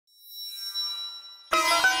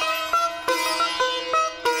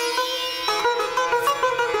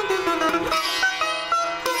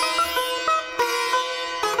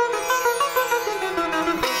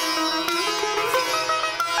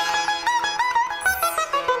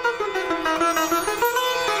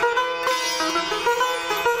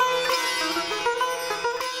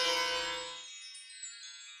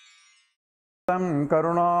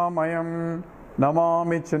karunamayam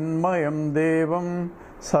namami chinmayam devam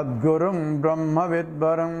sadgurum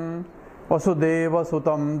brahmavidvaram vasudeva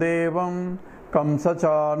sutam devam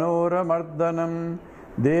kamsachanuramardanam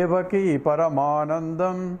devaki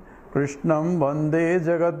paramanandam krishnam vande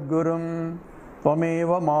jagadgurum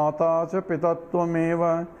tvameva mata cha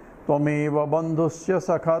pitatvameva tvameva bandhusya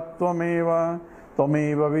sakhatvameva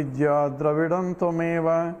tvameva vidya dravidam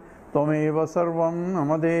tvameva tvameva sarvam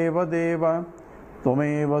namadeva deva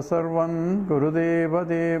tvameva sarvam gurudeva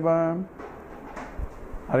deva.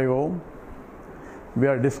 Hari Om. We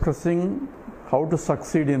are discussing how to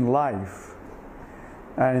succeed in life,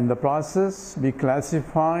 and in the process we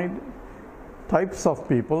classified types of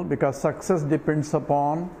people because success depends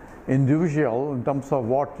upon individual in terms of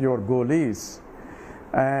what your goal is.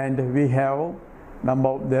 And we have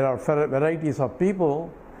there are varieties of people,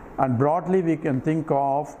 and broadly we can think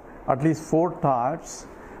of at least 4 types.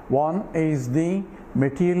 One is the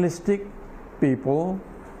materialistic people,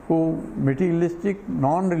 materialistic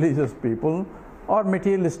non-religious people, or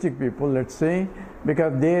materialistic people, let's say,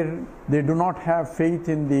 because they do not have faith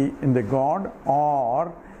in the God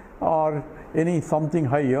or any something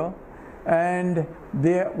higher, and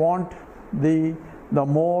they want the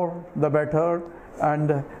more the better,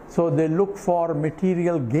 and so they look for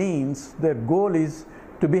material gains. Their goal is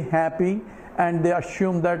to be happy, and they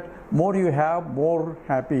assume that more you have, more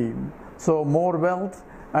happy, so more wealth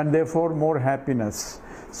and therefore more happiness.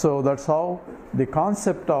 So that's how the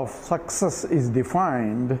concept of success is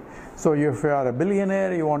defined. So if you are a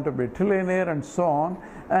billionaire, you want to be a trillionaire and so on,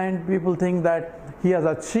 and people think that he has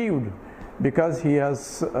achieved because he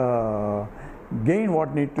has gained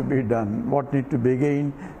what need to be done, what need to be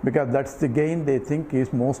gained, because that's the gain they think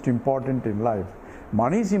is most important in life.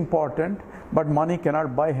 Money is important, but money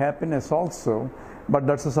cannot buy happiness also, but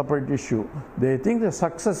that's a separate issue. They think the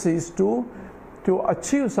success is to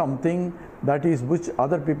achieve something that is which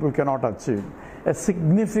other people cannot achieve, a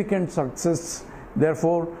significant success,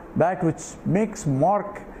 therefore that which makes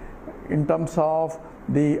mark in terms of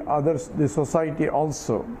the others, the society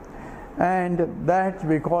also. And that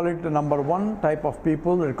we call it the number 1 type of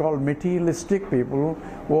people. We call materialistic people,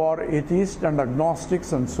 who are atheists and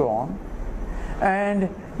agnostics and so on. And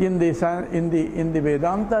in the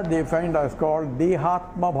Vedanta they find as called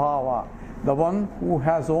Dehatma Bhava, the one who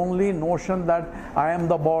has only notion that I am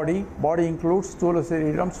the body. Body includes Sthula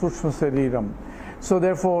Sariram, Sukshma Sariram. So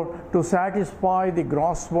therefore, to satisfy the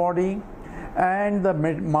gross body and the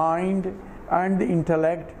mind and the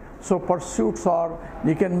intellect, so pursuits are,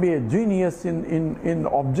 you can be a genius in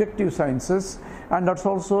objective sciences, and that's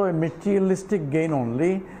also a materialistic gain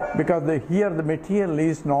only, because here the material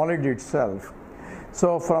is knowledge itself.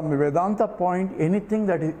 So from the Vedanta point, anything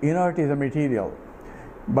that is inert is a material,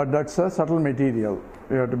 but that's a subtle material.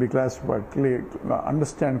 You have to be classified,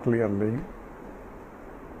 understand clearly.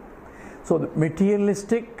 So the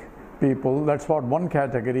materialistic people, that's what one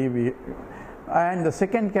category and the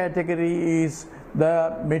second category is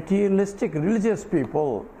the materialistic religious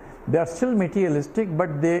people. They are still materialistic,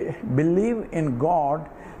 but they believe in God.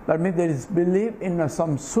 That means there is belief in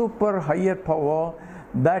some super higher power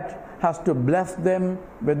that has to bless them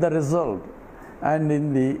with the result. And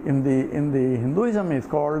in the Hinduism is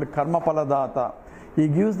called karma paladata. He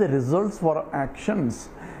gives the results for actions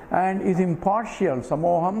and is impartial.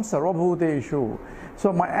 Samoham sarvabhuteshu.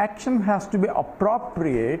 So my action has to be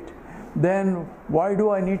appropriate. Then why do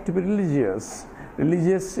I need to be religious?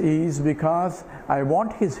 Religious is because I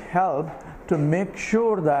want his help to make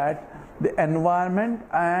sure that the environment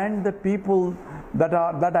and the people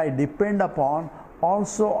that I depend upon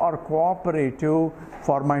also are cooperative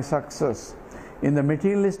for my success. In the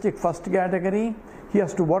materialistic first category, he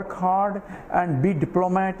has to work hard and be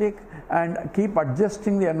diplomatic and keep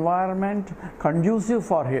adjusting the environment conducive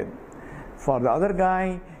for him. For the other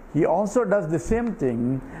guy, he also does the same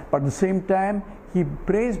thing, but at the same time he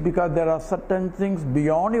prays because there are certain things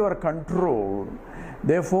beyond your control.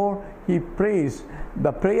 Therefore he prays.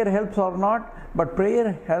 The prayer helps or not, but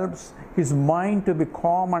prayer helps his mind to be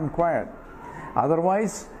calm and quiet.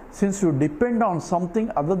 Otherwise, since you depend on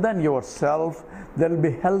something other than yourself, there will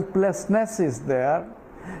be helplessness is there,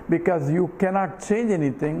 because you cannot change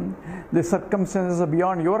anything. The circumstances are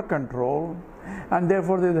beyond your control, and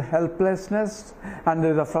therefore there is a helplessness, and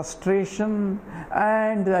there is a frustration,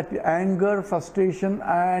 and that anger, frustration,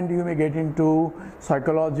 and you may get into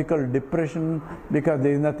psychological depression because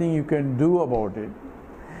there is nothing you can do about it.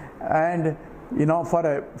 And you know, for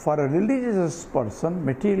a religious person,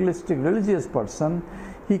 materialistic religious person,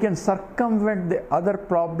 he can circumvent the other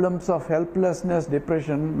problems of helplessness,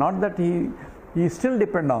 depression, not that he still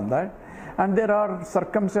depend on that, and there are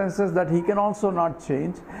circumstances that he can also not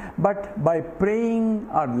change, but by praying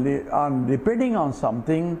or depending on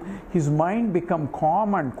something, his mind become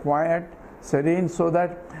calm and quiet, serene, so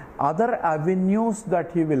that other avenues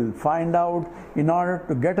that he will find out in order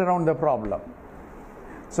to get around the problem.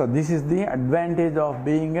 So this is the advantage of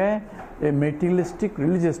being a materialistic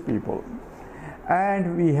religious people.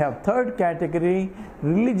 And we have third category,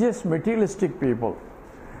 religious materialistic people,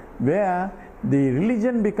 where the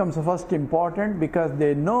religion becomes first important because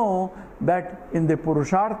they know that in the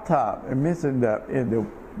purushartha, means in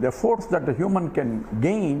the force that the human can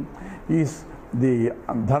gain is the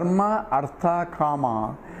dharma, artha,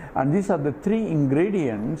 kama, and these are the three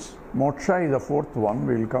ingredients. Moksha is the fourth one,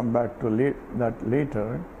 we will come back to that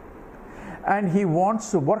later. And he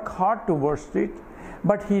wants to work hard towards it,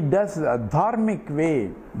 but he does a dharmic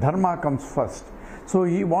way. Dharma comes first. So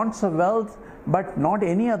he wants a wealth, but not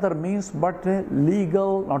any other means but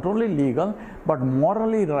legal, not only legal, but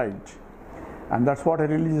morally right. And that's what a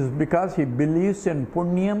religious is, because he believes in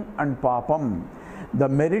punyam and papam, the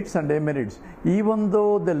merits and demerits. Even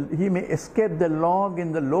though he may escape the log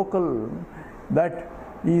in the local that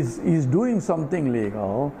is doing something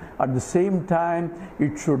legal, at the same time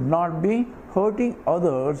it should not be hurting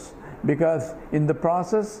others, because in the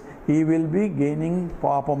process he will be gaining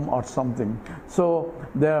papam or something. So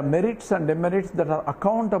there are merits and demerits that are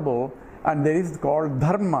accountable, and there is called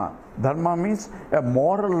dharma. Dharma means a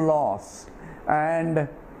moral laws, and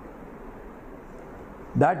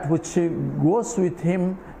that which goes with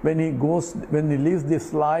him when he leaves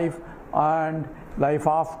this life and life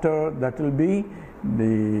after, that will be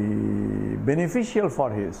the beneficial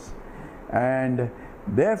for his. And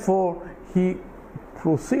therefore he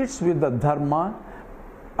proceeds with the dharma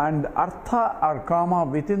and artha or kama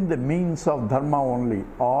within the means of dharma only,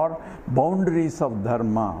 or boundaries of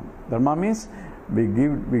dharma. Dharma means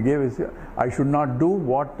I should not do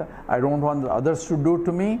what I don't want others to do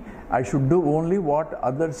to me. I should do only what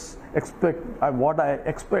others expect, what I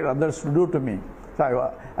expect others to do to me.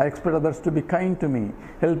 So I expect others to be kind to me,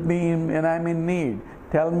 help me when I'm in need,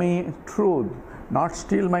 tell me truth, not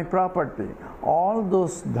steal my property. All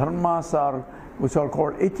those dharmas are, which are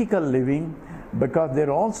called ethical living, because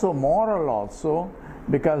they're also moral also,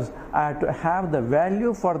 because I have to have the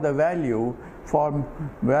value for the value. For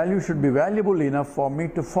value should be valuable enough for me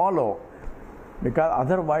to follow, because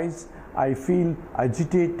otherwise I feel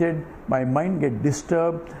agitated, my mind gets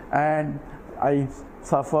disturbed and I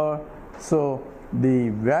suffer. So the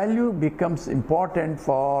value becomes important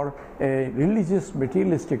for a religious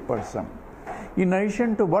materialistic person. In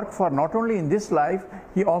addition to work for not only in this life,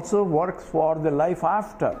 he also works for the life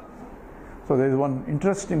after. So there is one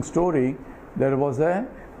interesting story. There was a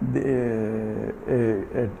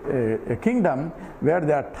kingdom where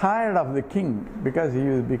they are tired of the king because he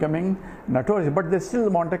is becoming notorious, but they still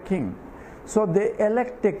want a king. So they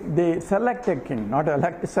select a king, not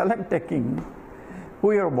elect, select a king,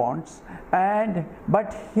 whoever wants,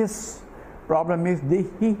 but his problem is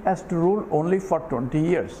he has to rule only for 20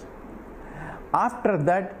 years. After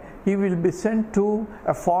that, he will be sent to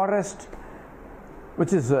a forest,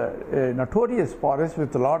 which is a notorious forest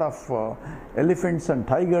with a lot of elephants and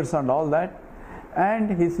tigers and all that, and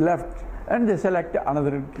he's left, and they select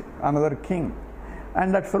another king.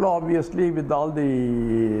 And that fellow, obviously, with all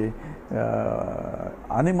the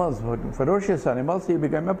animals, ferocious animals, he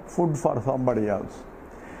became a food for somebody else.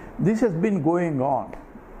 This has been going on.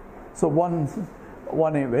 So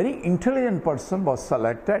a very intelligent person was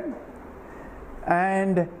selected,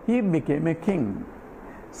 and he became a king.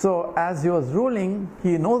 So as he was ruling,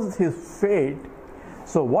 he knows his fate.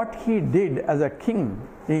 So what he did as a king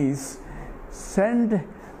is send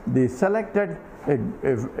the selected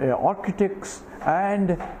architects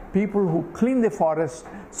and people who clean the forest.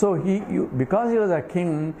 So because he was a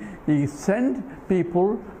king, he sent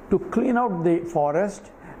people to clean out the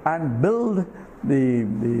forest and build the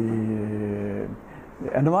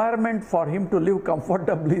environment for him to live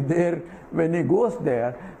comfortably there when he goes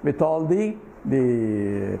there, with all the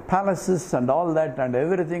palaces and all that, and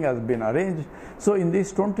everything has been arranged. So in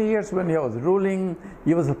these 20 years when he was ruling,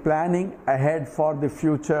 he was planning ahead for the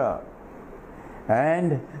future.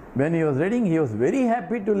 And when he was ready, he was very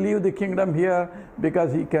happy to leave the kingdom here,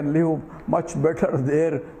 because he can live much better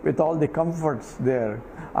there with all the comforts there,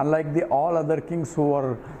 unlike all other kings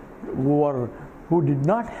who did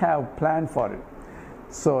not have plan for it.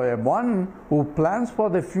 So one who plans for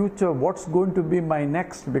the future, what's going to be my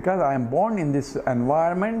next, because I am born in this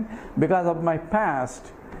environment because of my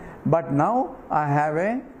past, but now I have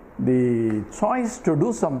the choice to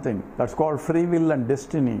do something. That's called free will and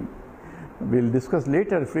destiny. We'll discuss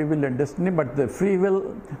later free will and destiny, but the free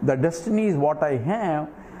will, the destiny is what I have,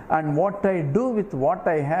 and what I do with what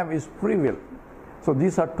I have is free will. So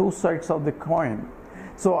these are two sides of the coin.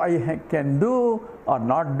 So I can do or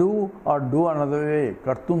not do, or do another way.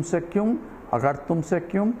 Kartum sakyum, akartum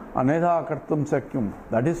sakyum, anedha akartum sakyum.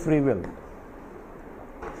 That is free will.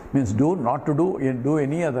 Means do, not to do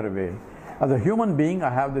any other way. As a human being, I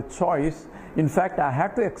have the choice. In fact, I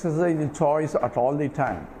have to exercise the choice at all the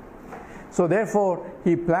time. So therefore,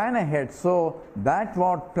 he planned ahead. So that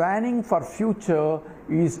what planning for future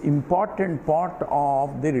is important part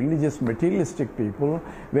of the religious materialistic people,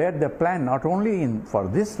 where they plan not only for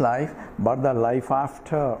this life, but the life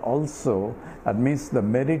after also. That means the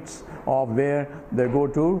merits of where they go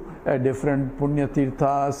to different punya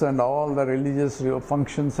tirthas and all the religious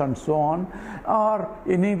functions and so on, or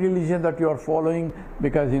any religion that you are following,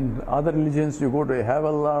 because in other religions you go to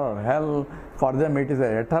heaven or hell. For them it is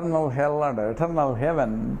an eternal hell and eternal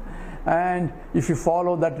heaven, and if you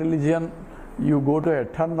follow that religion, you go to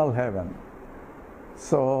eternal heaven.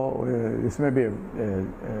 So this may be a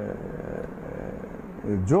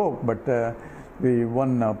joke, but the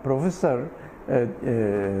one professor,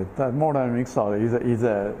 thermodynamics, or is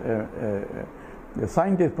a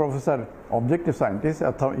scientist, professor, objective scientist.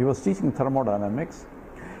 He was teaching thermodynamics.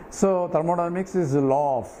 So thermodynamics is the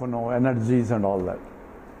law of energies and all that.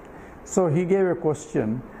 So he gave a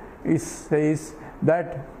question. He says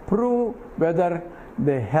that prove whether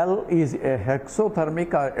the hell is a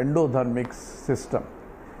exothermic or endothermic system.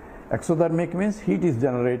 Exothermic means heat is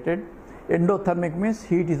generated. Endothermic means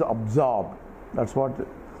heat is absorbed. That's what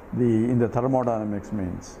in the thermodynamics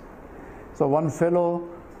means. So one fellow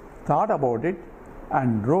thought about it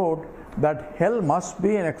and wrote that hell must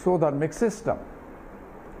be an exothermic system.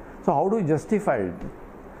 So how do you justify it?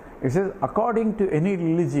 It says, according to any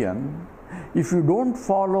religion, if you don't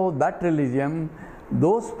follow that religion,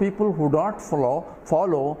 those people who don't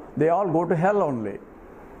follow, they all go to hell only.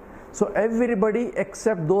 So everybody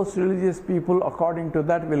except those religious people, according to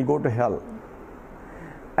that, will go to hell.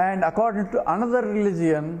 And according to another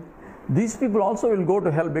religion, these people also will go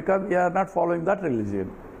to hell because they are not following that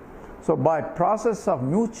religion. So by process of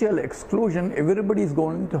mutual exclusion, everybody is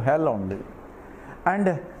going to hell only.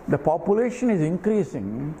 And the population is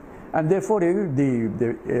increasing, and therefore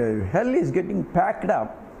the hell is getting packed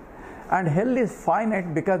up. And hell is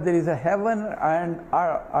finite because there is a heaven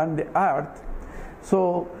and the earth.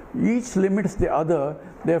 So each limits the other.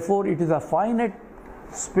 Therefore it is a finite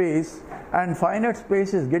space, and finite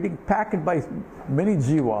space is getting packed by many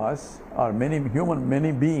jivas, or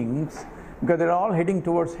many beings, because they are all heading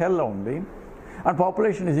towards hell only. And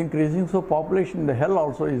population is increasing, so population in the hell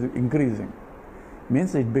also is increasing.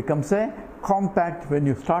 Means it becomes a compact. When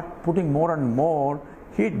you start putting more and more,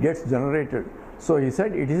 heat gets generated. So he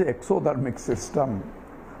said it is an exothermic system.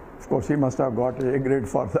 Of course, he must have got a grade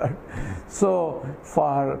for that. So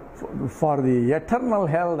for the eternal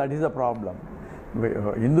hell, that is a problem.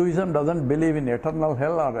 Hinduism doesn't believe in eternal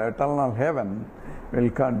hell or eternal heaven.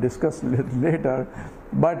 We'll discuss later.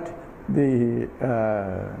 But the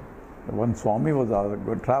one Swami was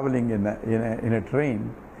traveling in a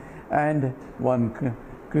train, and one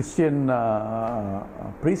Christian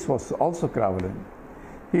priest was also traveling.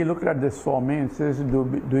 He looked at this Swami and says,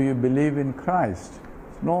 do you believe in Christ?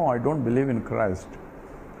 No, I don't believe in Christ.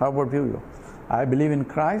 How about you? I believe in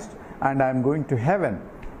Christ and I'm going to heaven.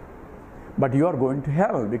 But you are going to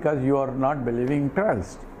hell because you are not believing in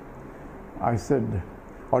Christ. I said,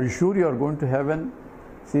 are you sure you are going to heaven?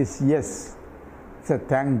 He says, yes. I said,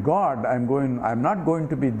 thank God I'm not going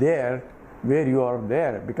to be there where you are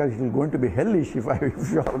there, because it is going to be hellish if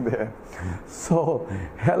you are there. So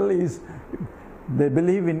hell is, they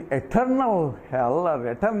believe in eternal hell or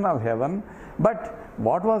eternal heaven, but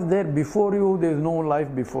what was there before you? There is no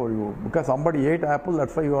life before you, because somebody ate apple,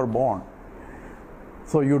 that's why you are born.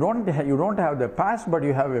 So you don't have the past, but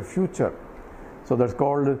you have a future. So that's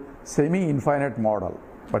called semi-infinite model.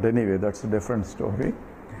 But anyway, that's a different story.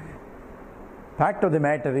 Fact of the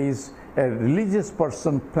matter is, a religious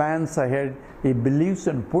person plans ahead. He believes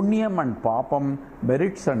in punyam and papam,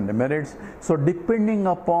 merits and demerits. So depending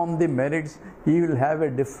upon the merits, he will have a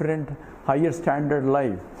different higher standard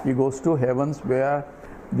life. He goes to heavens where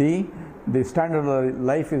the standard of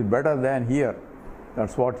life is better than here.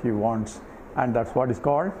 That's what he wants, and that's what is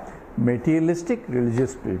called materialistic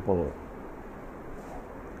religious people.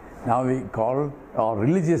 Now we call our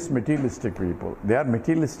religious materialistic people. They are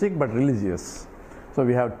materialistic but religious. So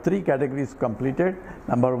we have three categories completed.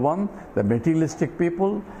 Number one, the materialistic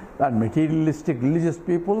people, and materialistic religious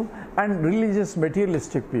people, and religious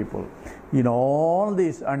materialistic people. In all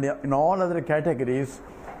these and in all other categories,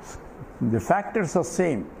 the factors are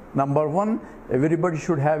same. Number one, everybody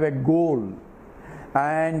should have a goal,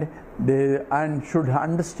 and should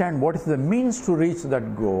understand what is the means to reach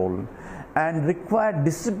that goal, and require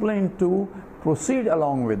discipline to proceed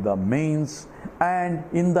along with the means, and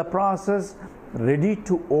in the process ready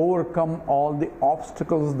to overcome all the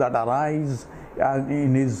obstacles that arise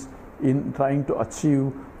in trying to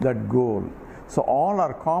achieve that goal. So all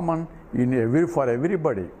are common for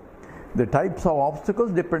everybody. The types of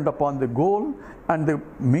obstacles depend upon the goal, and the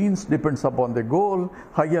means depends upon the goal.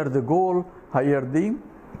 Higher the goal, higher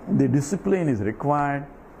the discipline is required.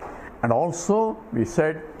 And also we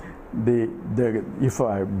said, if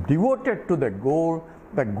I am devoted to the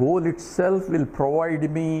goal itself will provide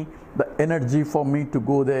me the energy for me to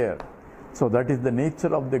go there. So that is the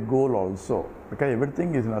nature of the goal also. Okay,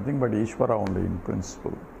 everything is nothing but Ishvara only in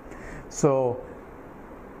principle. So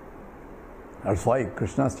that's why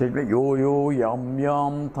Krishna stated, yo yo yam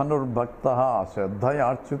yam tanur bhaktaha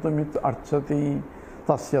shraddhaya archutamit archati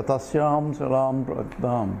tasya tasyam salam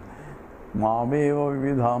pradam mameva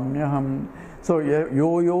vividhamyaham. So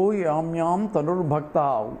yo yo yam yam tanur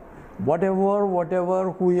bhaktaha,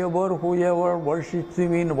 whatever, whoever worships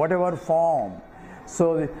him in whatever form.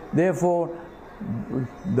 So therefore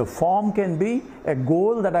the form can be a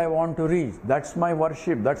goal that I want to reach. That's my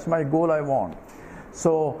worship, that's my goal I want.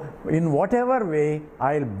 So in whatever way,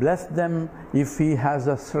 I'll bless them if he has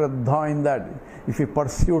a shraddha in that, if he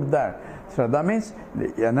pursued that. Shraddha means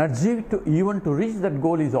the energy to even to reach that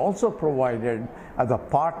goal is also provided as a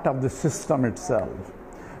part of the system itself.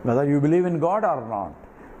 Whether you believe in God or not,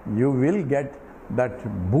 you will get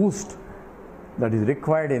that boost that is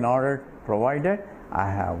required in order, provided I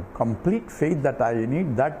have complete faith that I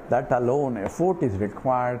need that alone effort is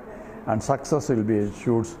required, and success will be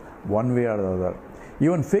assured one way or the other.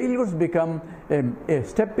 Even failures become a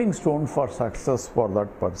stepping stone for success for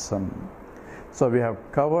that person. So we have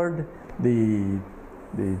covered the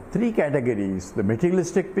three categories: the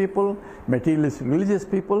materialistic people, materialist religious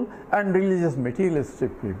people, and religious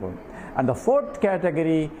materialistic people. And the fourth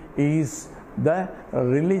category is the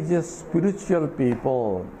religious spiritual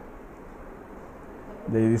people.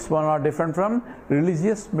 This one are different from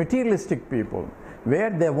religious materialistic people, where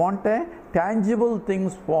they want a tangible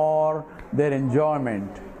things for their enjoyment,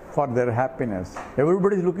 for their happiness.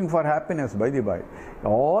 Everybody is looking for happiness, by the by.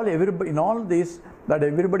 Everybody, in all this, that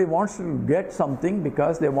everybody wants to get something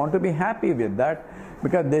because they want to be happy with that,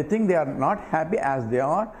 because they think they are not happy as they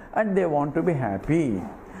are, and they want to be happy.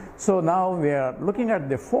 So now we are looking at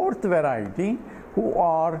the fourth variety, who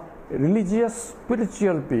are religious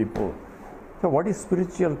spiritual people. So what is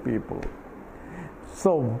spiritual people?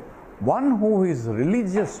 So one who is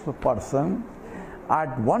religious person,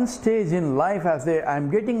 at one stage in life, as I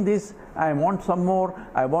am getting this, I want some more,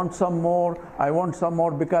 I want some more, I want some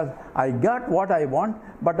more, because I got what I want,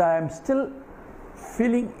 but I am still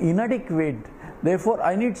feeling inadequate. Therefore,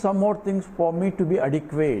 I need some more things for me to be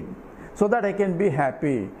adequate, so that I can be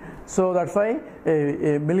happy. So that's why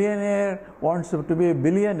a millionaire wants to be a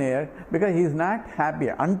billionaire, because he is not happy.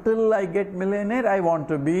 Until I get millionaire, I want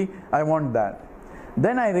that.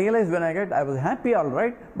 Then I realized I was happy, all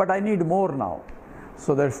right, but I need more now.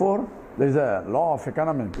 So therefore, there is a law of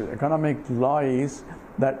economic law is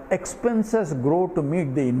that expenses grow to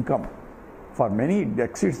meet the income. For many, it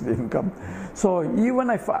exceeds the income. So even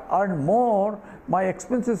if I earn more, my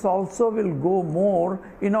expenses also will go more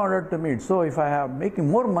in order to meet. So if I have making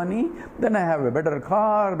more money, then I have a better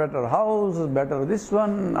car, better house, better this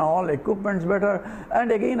one, all equipments better,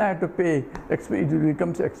 and again I have to pay. It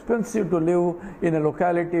becomes expensive to live in a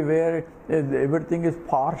locality where everything is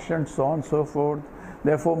posh and so on and so forth.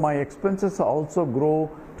 Therefore, my expenses also grow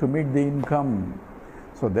to meet the income.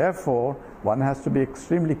 So therefore, one has to be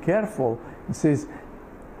extremely careful. It says,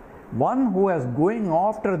 one who is going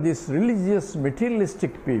after these religious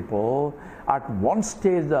materialistic people at one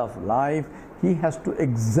stage of life, he has to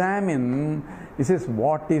examine, he says,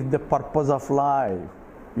 what is the purpose of life?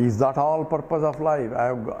 Is that all purpose of life? I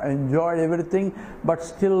have enjoyed everything, but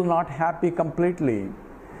still not happy completely.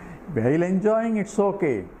 While enjoying, it's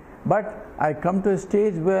okay. But I come to a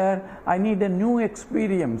stage where I need a new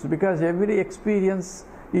experience, because every experience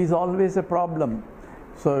is always a problem.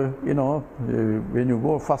 So, when you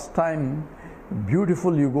go first time,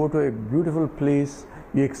 beautiful, you go to a beautiful place,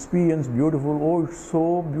 you experience beautiful, oh, it's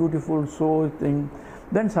so beautiful, so thing.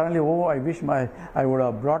 Then suddenly, oh, I wish I would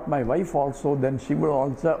have brought my wife also, then she would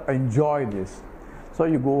also enjoy this. So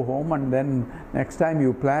you go home, and then next time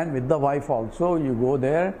you plan with the wife also, you go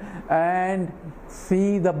there and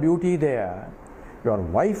see the beauty there. Your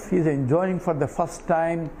wife is enjoying for the first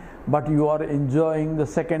time, but you are enjoying the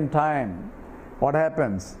second time. What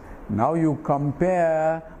happens? Now you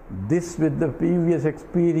compare this with the previous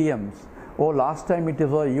experience. Oh, last time it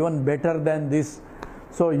was even better than this.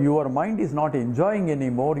 So your mind is not enjoying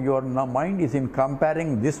anymore. Your mind is in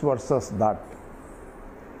comparing this versus that.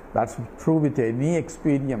 That's true with any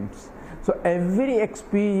experience. So every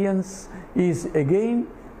experience is, again,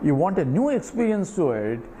 you want a new experience to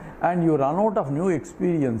it, and you run out of new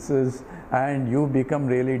experiences and you become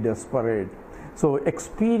really desperate. So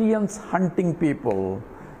experience hunting people,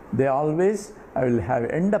 they always will have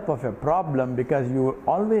end up of a problem, because you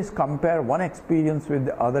always compare one experience with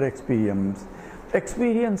the other experience.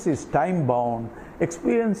 Experience is time bound,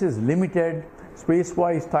 experience is limited, space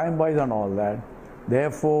wise, time wise, and all that.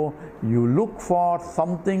 Therefore you look for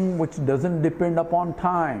something which doesn't depend upon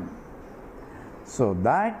time. So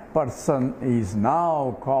that person is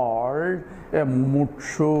now called a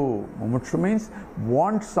mumukshu. Mumukshu means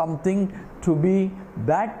want something to be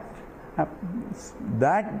that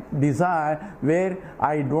desire where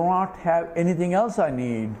I do not have anything else I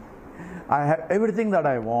need. I have everything that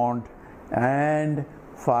I want, and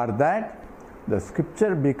for that the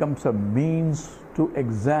scripture becomes a means to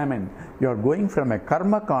examine. You are going from a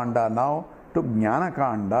karma kanda now to jnana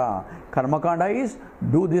kanda. Karma kanda is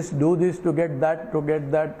do this to get that, to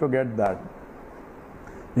get that, to get that.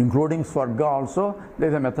 Including Swarga also, there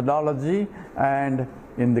is a methodology, and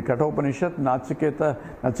in the Kathopanishad,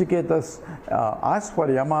 Nachiketas asks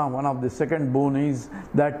for Yama. One of the second boon is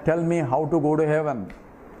that tell me how to go to heaven,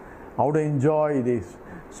 how to enjoy this.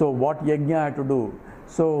 So what yajna I have to do?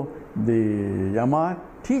 So the Yama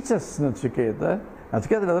teaches Nachiketa.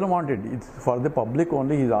 Nachiketa doesn't want it. It's for the public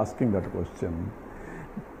only. He is asking that question.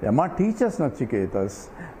 Yama teaches Nachiketas,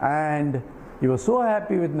 and he was so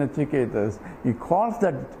happy with Nachiketas. He calls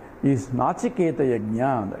that is Nachiketa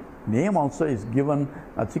Yajna. The name also is given.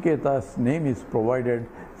 Nachiketa's name is provided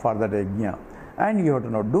for that yajna. And you have to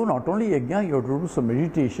do not only yajna, you have to do some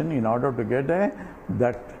meditation in order to get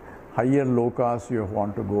that higher lokas you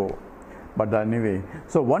want to go. But anyway,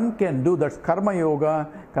 so one can do that's karma yoga.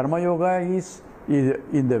 Karma yoga is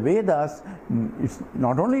in the Vedas. It's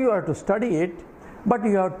not only you have to study it, but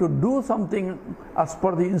you have to do something as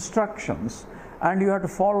per the instructions, and you have to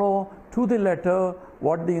follow to the letter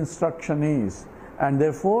what the instruction is. And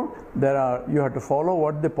therefore you have to follow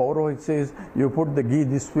what the Paurohit says. You put the ghee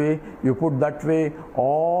this way, you put that way.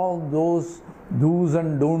 All those do's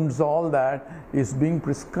and don'ts, all that is being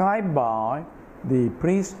prescribed by the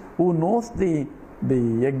priest who knows the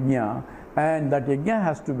yajna, and that yajna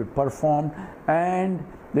has to be performed. And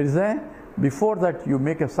there is before that you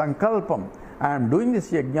make a sankalpam. I am doing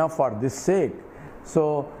this yajna for this sake.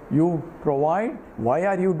 So you provide why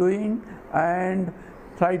are you doing, and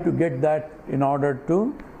try to get that in order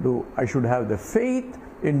to do. I should have the faith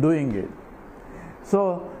in doing it.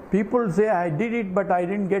 So people say I did it but I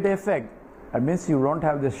didn't get effect. That means you don't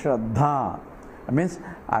have the shraddha. That means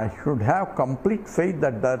I should have complete faith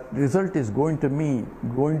that that result is going to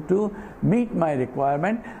meet my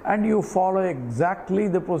requirement, and you follow exactly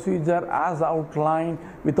the procedure as outlined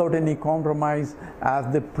without any compromise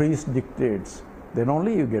as the priest dictates. Then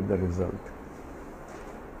only you get the result.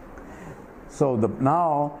 So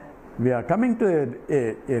now we are coming to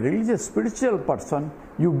a religious spiritual person.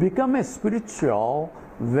 You become a spiritual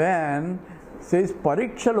when says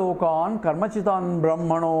pariksha lokan karmachitan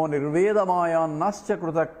brahmano nirvedamayan nascha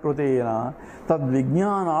krutakrutena tad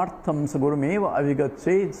vijnanartham sagurumeva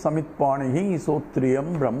avigachet samitpanihi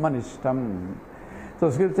sotriyam brahmanishtam. So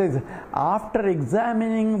scripture says, after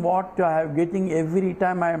examining what I am getting every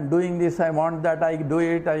time I am doing this, I want that, I do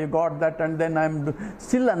it, I got that, and then I am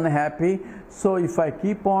still unhappy. So if I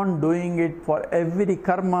keep on doing it for every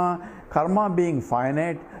karma being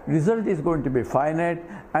finite, result is going to be finite,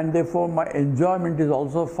 and therefore my enjoyment is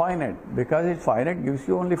also finite, because it's finite gives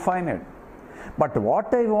you only finite. But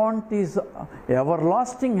what I want is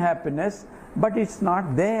everlasting happiness, but it's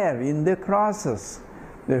not there in the process.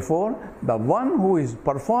 Therefore, the one who is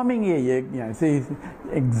performing a yajna says,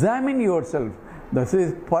 examine yourself. This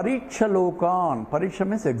is pariksha lokan. Pariksha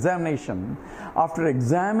means examination. After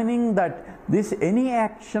examining that any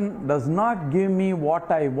action does not give me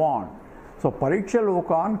what I want. So pariksha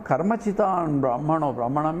lokan karmachitan brahmano.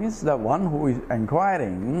 Brahmana means the one who is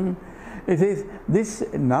inquiring. It says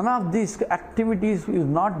none of these activities is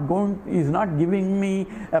not giving me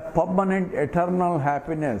a permanent eternal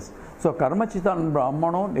happiness. So karmachitan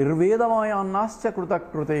brahmano nirvedamayan nascha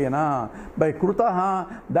krutakrutena. By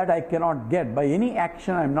krutaha, that I cannot get. By any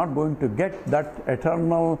action I am not going to get that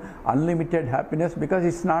eternal unlimited happiness, because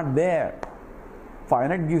it's not there.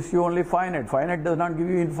 Finite gives you only finite. Finite does not give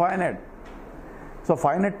you infinite. So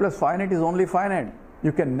finite plus finite is only finite.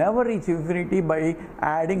 You can never reach infinity by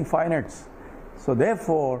adding finites. So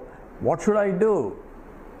therefore, what should I do?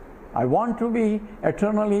 I want to be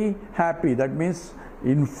eternally happy. That means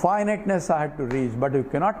infiniteness I have to reach, but you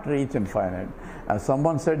cannot reach infinite. As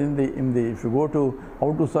someone said in the if you go to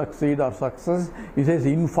how to succeed or success, he says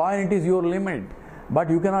infinite is your limit, but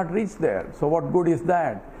you cannot reach there. So what good is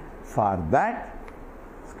that? For that,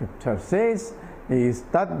 scripture says, is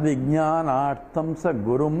tad vijnanartham sa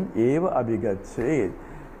gurum eva abhigachet.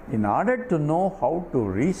 In order to know how to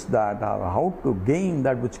reach that or how to gain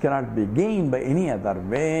that which cannot be gained by any other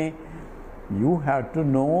way, you have to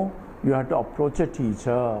know, you have to approach a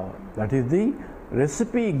teacher. That is the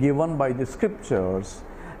recipe given by the scriptures.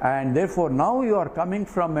 And therefore now you are coming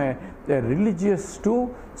from a religious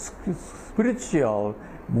to spiritual,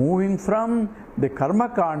 moving from the karma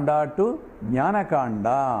kanda to jnana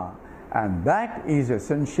kanda. And that is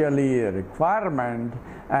essentially a requirement,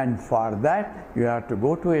 and for that you have to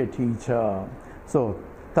go to a teacher. So,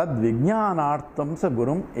 tad vijnanartham sa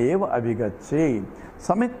gurum eva abhigacche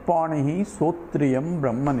samitpanihi sotriyam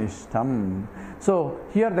brahmanishtam. So,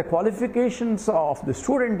 here the qualifications of the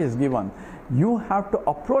student is given. You have to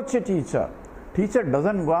approach a teacher. Teacher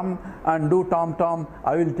doesn't come and do tom,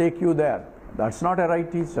 I will take you there. That's not a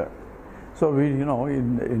right teacher. So we,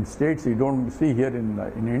 in states, you don't see here in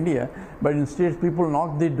India, but in states people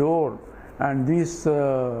knock the door, and these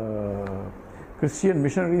Christian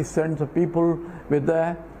missionaries send the people with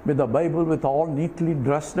the Bible, with all neatly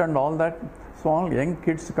dressed and all that. Small young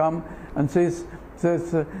kids come and says,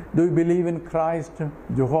 do you believe in Christ,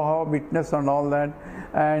 Jehovah Witness and all that?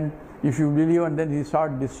 And if you believe, and then he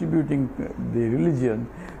start distributing the religion.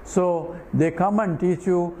 So they come and teach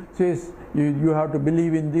you, says you have to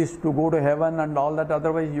believe in this to go to heaven and all that,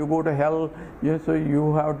 otherwise you go to hell. So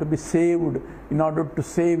you have to be saved. In order to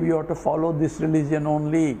save, you have to follow this religion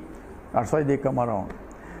only. That's why they come around.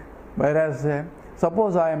 Whereas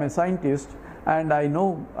suppose I am a scientist and I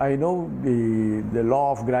know the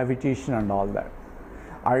law of gravitation and all that.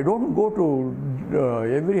 I don't go to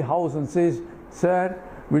every house and says, sir,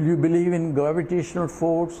 will you believe in gravitational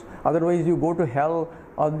force? Otherwise you go to hell.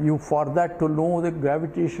 Or you, for that to know the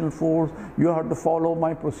gravitational force, you have to follow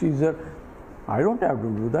my procedure. I don't have to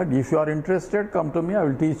do that. If you are interested, come to me. I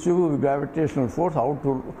will teach you gravitational force, how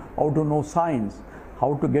to know science,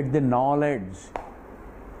 how to get the knowledge.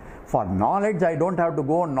 For knowledge, I don't have to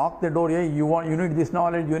go and knock the door. Hey, you need this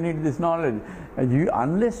knowledge. You need this knowledge.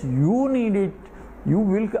 Unless you need it, you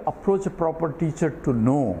will approach a proper teacher to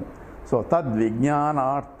know. So, tad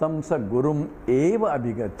vijnanartham sa gurum eva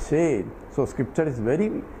abhigachet. So, scripture is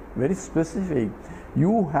very, very specific.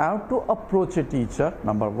 You have to approach a teacher,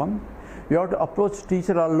 number one. You have to approach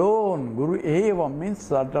teacher alone. Guru eva means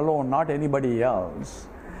that alone, not anybody else.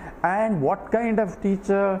 And what kind of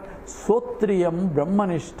teacher? Sotriyam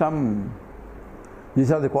brahmanishtam.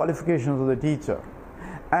 These are the qualifications of the teacher.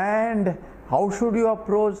 And how should you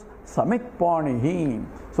approach? Samitpanihi.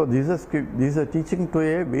 So this is a teaching to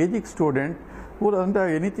a Vedic student who doesn't have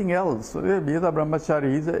anything else. So Veda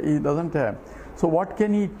Brahmachari, he doesn't have. So what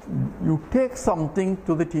can you take something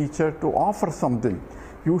to the teacher to offer something.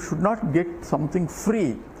 You should not get something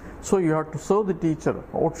free. So you have to serve the teacher.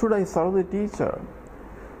 What should I serve the teacher?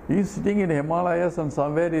 He is sitting in Himalayas and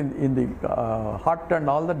somewhere in the hut and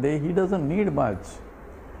all that day. He doesn't need much.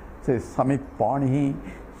 Says Samitpanihi.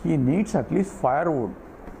 He needs at least firewood.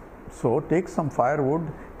 So take some firewood,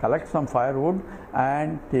 collect some firewood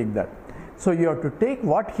and take that. So you have to take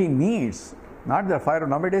what he needs, not the firewood.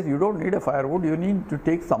 Nowadays you don't need a firewood, you need to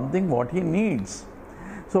take something what he needs.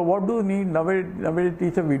 So what do you need? Nowadays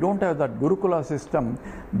teacher, we don't have that Gurukula system.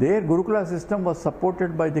 Their Gurukula system was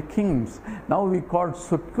supported by the kings. Now we call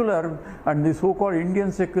secular, and the so-called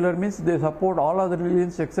Indian secular means they support all other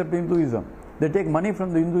religions except Hinduism. They take money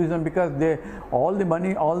from the Hinduism because all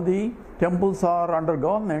the temples are under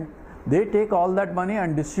government. They take all that money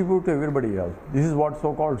and distribute to everybody else. This is what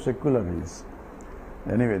so-called secular is.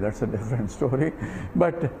 Anyway, that's a different story.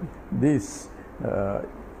 But this,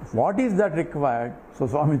 what is that required? So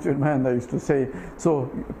Swami Chinmayananda used to say, so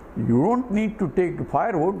you don't need to take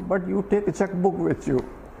firewood, but you take a checkbook with you.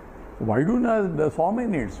 Why do not the Swami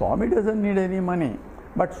need? Swami doesn't need any money.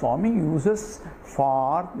 But Swami uses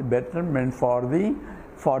for the betterment, for the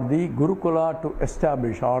Gurukula to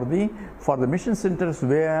establish, or for the mission centers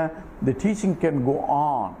where the teaching can go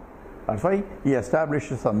on. That's why he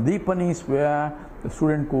establishes some Deepanis where the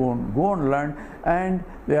student can go and learn, and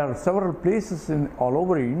there are several places all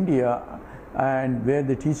over India and where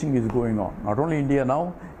the teaching is going on. Not only India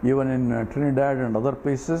now, even in Trinidad and other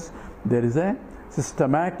places, there is a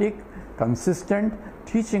systematic, consistent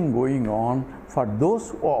teaching going on for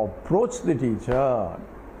those who approach the teacher.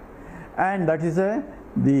 And that is the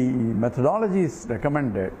methodology is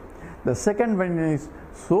recommended. The second one is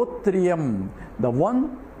Sotriyam, the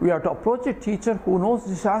one we have to approach a teacher who knows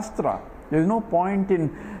the Shastra. There is no point in,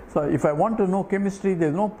 so if I want to know chemistry, there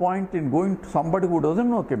is no point in going to somebody who doesn't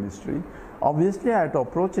know chemistry. Obviously, I have to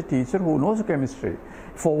approach a teacher who knows chemistry.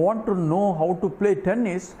 If I want to know how to play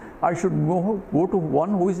tennis, I should go to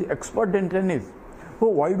one who is expert in tennis. So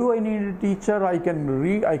why do I need a teacher? I can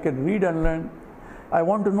read and learn. I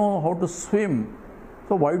want to know how to swim.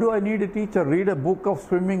 So why do I need a teacher? Read a book of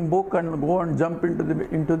swimming book and go and jump into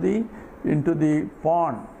the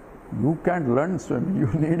pond. You can't learn swimming. You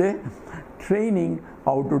need a training,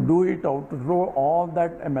 how to do it, how to do all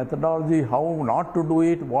that, a methodology, how not to do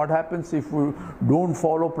it, what happens if we don't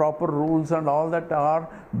follow proper rules, and all that are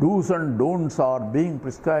do's and don'ts are being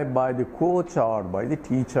prescribed by the coach or by the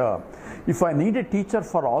teacher. If I need a teacher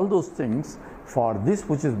for all those things, for this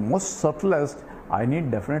which is most subtlest, I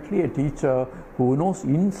need definitely a teacher who knows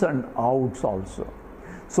ins and outs also.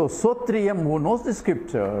 So Sotriyam, who knows the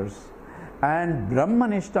scriptures, and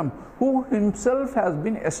Brahmanishtam, who himself has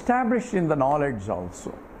been established in the knowledge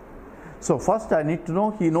also. So first I need to know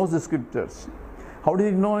he knows the scriptures. How does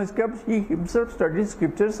he know his scriptures? He himself studies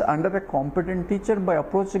scriptures under a competent teacher by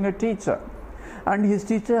approaching a teacher. And his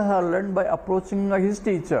teacher has learned by approaching his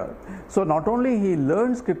teacher. So not only he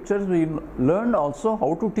learned scriptures, he learned also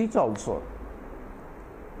how to teach also.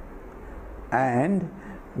 And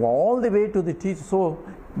all the way to the teacher. So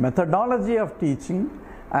methodology of teaching,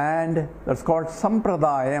 and that's called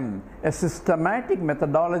sampradayam, a systematic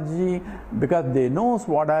methodology, because they knows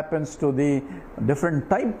what happens to the different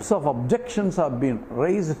types of objections have been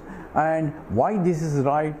raised, and why this is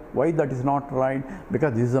right, why that is not right,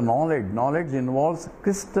 because this is a knowledge. Knowledge involves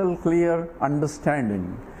crystal clear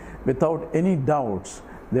understanding without any doubts.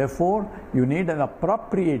 Therefore, you need an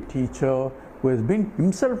appropriate teacher who has been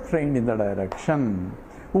himself trained in the direction,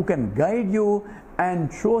 who can guide you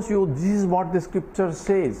and shows you this is what the scripture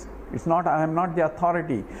says. It's not, I am not the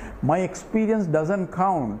authority. My experience doesn't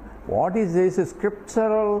count. What is this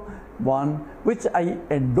scriptural one, which I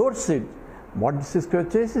endorse it. What the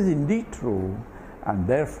scripture says is indeed true, and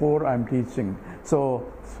therefore I am teaching.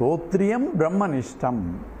 So, Sotriyam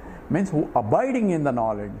Brahmanishtam means who abiding in the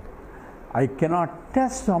knowledge. I cannot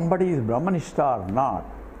test somebody is Brahmanishta or not.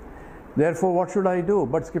 Therefore, what should I do?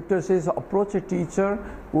 But scripture says approach a teacher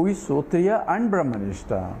who is Sotriya and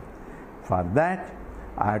Brahmanishta. For that,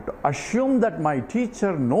 I have to assume that my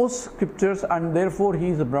teacher knows scriptures and therefore he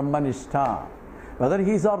is a Brahmanishta. Whether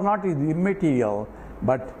he is or not is immaterial,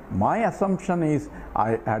 but my assumption is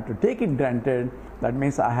I have to take it granted. That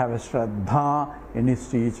means I have a Shraddha in his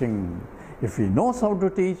teaching. If he knows how to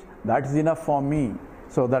teach, that is enough for me,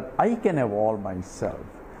 so that I can evolve myself.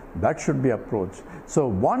 That should be approached. So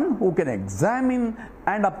one who can examine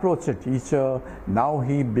and approach a teacher, now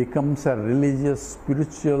he becomes a religious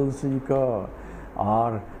spiritual seeker,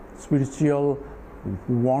 or spiritual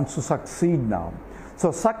who wants to succeed now.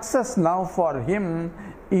 So success now for him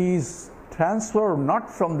is transferred not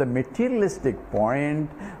from the materialistic point,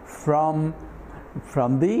 from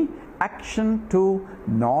the action to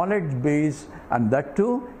knowledge base, and that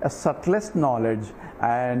too a subtlest knowledge.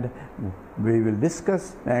 And we will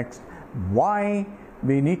discuss next why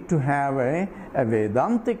we need to have a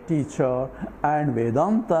Vedantic teacher and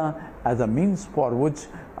Vedanta as a means for which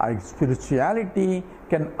our spirituality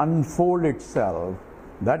can unfold itself.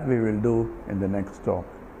 That we will do in the next talk.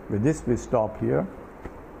 With this we stop here.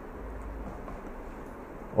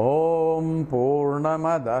 Om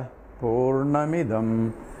Purnamada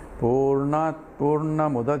Purnamidam Purnat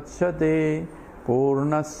Purnamudachyate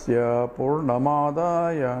Purnasya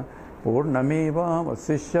Purnamadaya Purnameva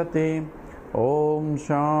Vasishyate. Om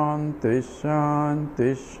Shanti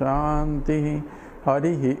Shanti Shanti.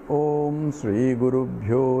 Harihi Om Sri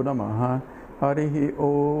Gurubhyo Namaha. Harihi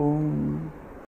Om.